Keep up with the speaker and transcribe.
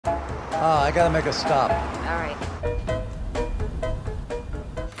I gotta make a stop. All right.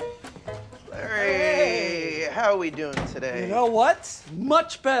 Larry, how are we doing today? You know what?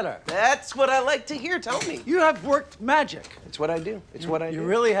 Much better. That's what I like to hear. Tell me. You have worked magic. It's what I do. It's what I do. You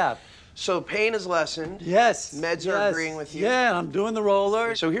really have. So pain is lessened. Yes. Meds are agreeing with you. Yeah, I'm doing the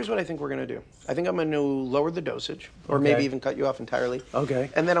roller. So here's what I think we're gonna do. I think I'm gonna lower the dosage, or maybe even cut you off entirely. Okay.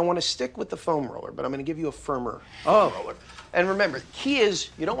 And then I want to stick with the foam roller, but I'm gonna give you a firmer roller. And remember, the key is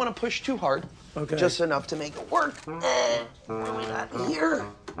you don't want to push too hard. Okay. Just enough to make it work. What do we got here?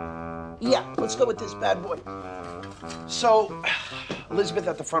 Yeah, let's go with this bad boy. So, Elizabeth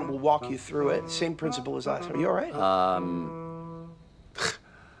at the front will walk you through it. Same principle as last time. You all right?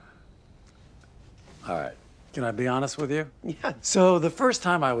 All right. Can I be honest with you? Yeah. So the first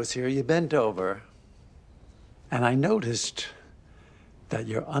time I was here, you bent over, and I noticed that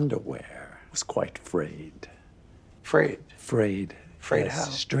your underwear was quite frayed. Frayed? Frayed. Frayed Yes,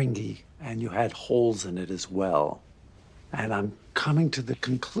 how? stringy. And you had holes in it as well. And I'm coming to the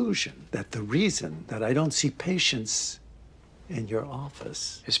conclusion that the reason that I don't see patients in your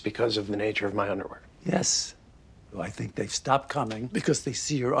office. It's because of the nature of my underwear. Yes. I think they've stopped coming because they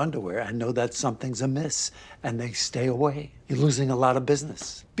see your underwear and know that something's amiss, and they stay away. You're losing a lot of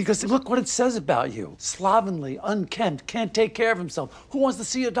business. Because look what it says about you. Slovenly, unkempt, can't take care of himself. Who wants to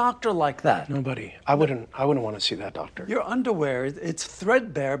see a doctor like that? Nobody. I wouldn't want to see that doctor. Your underwear, it's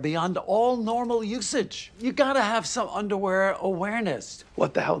threadbare beyond all normal usage. You gotta have some underwear awareness.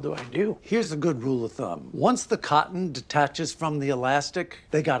 What the hell do I do? Here's a good rule of thumb. Once the cotton detaches from the elastic,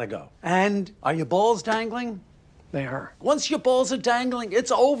 they gotta go. And are your balls dangling? They are. Once your balls are dangling,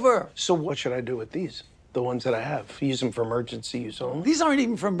 it's over. So what should I do with these? The ones that I have? Use them for emergency use only? These aren't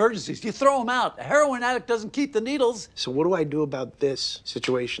even for emergencies. You throw them out. A heroin addict doesn't keep the needles. So what do I do about this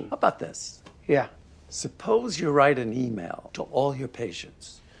situation? How about this? Yeah. Suppose you write an email to all your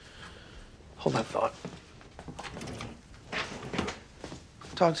patients. Hold that thought.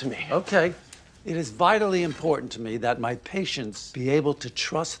 Talk to me. Okay. It is vitally important to me that my patients be able to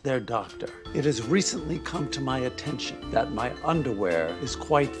trust their doctor. It has recently come to my attention that my underwear is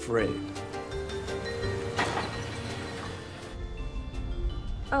quite frayed.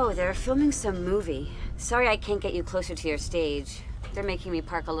 Oh, they're filming some movie. Sorry I can't get you closer to your stage. They're making me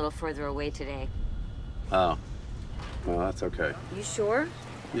park a little further away today. Oh. Well, that's okay. You sure?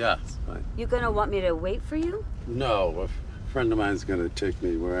 Yeah, it's fine. You gonna want me to wait for you? No, a friend of mine's gonna take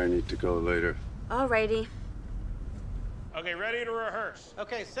me where I need to go later. Alrighty. Okay, ready to rehearse.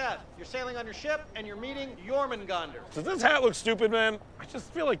 Okay, Seth, you're sailing on your ship and you're meeting Jormungandr. Does this hat look stupid, man? I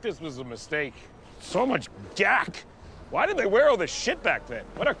just feel like this was a mistake. So much gack. Why did they wear all this shit back then?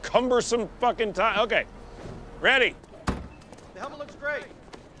 What a cumbersome fucking time. Okay, ready. The helmet looks great.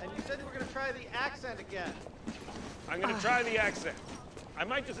 And you said you were going to try the accent again. I'm gonna try the accent. I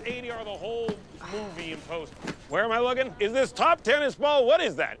might just ADR the whole movie in post. Where am I looking? Is this top tennis ball? What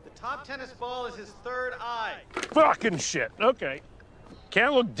is that? The top tennis ball is his third eye. Fucking shit. Okay.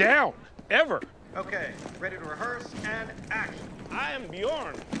 Can't look down, ever. Okay, ready to rehearse and action. I am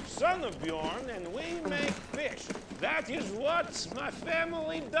Bjorn, son of Bjorn, and we make fish. That is what my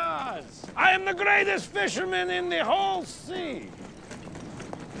family does. I am the greatest fisherman in the whole sea.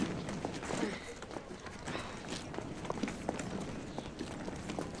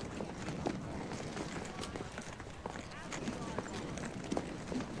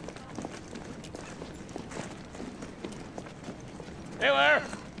 Hey, Larry.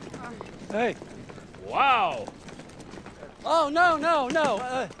 Hey. Wow. Oh,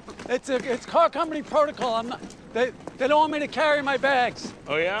 no. It's car company protocol. They don't want me to carry my bags.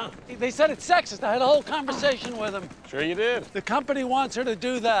 Oh, yeah? They said it's sexist. I had a whole conversation with them. Sure you did. The company wants her to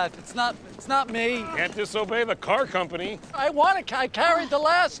do that. It's not me. Can't disobey the car company. I carried the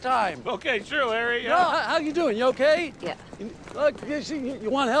last time. Okay, sure, Larry. No, how you doing? You okay? Yeah. Look, you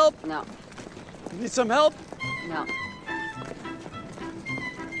want help? No. You need some help? No.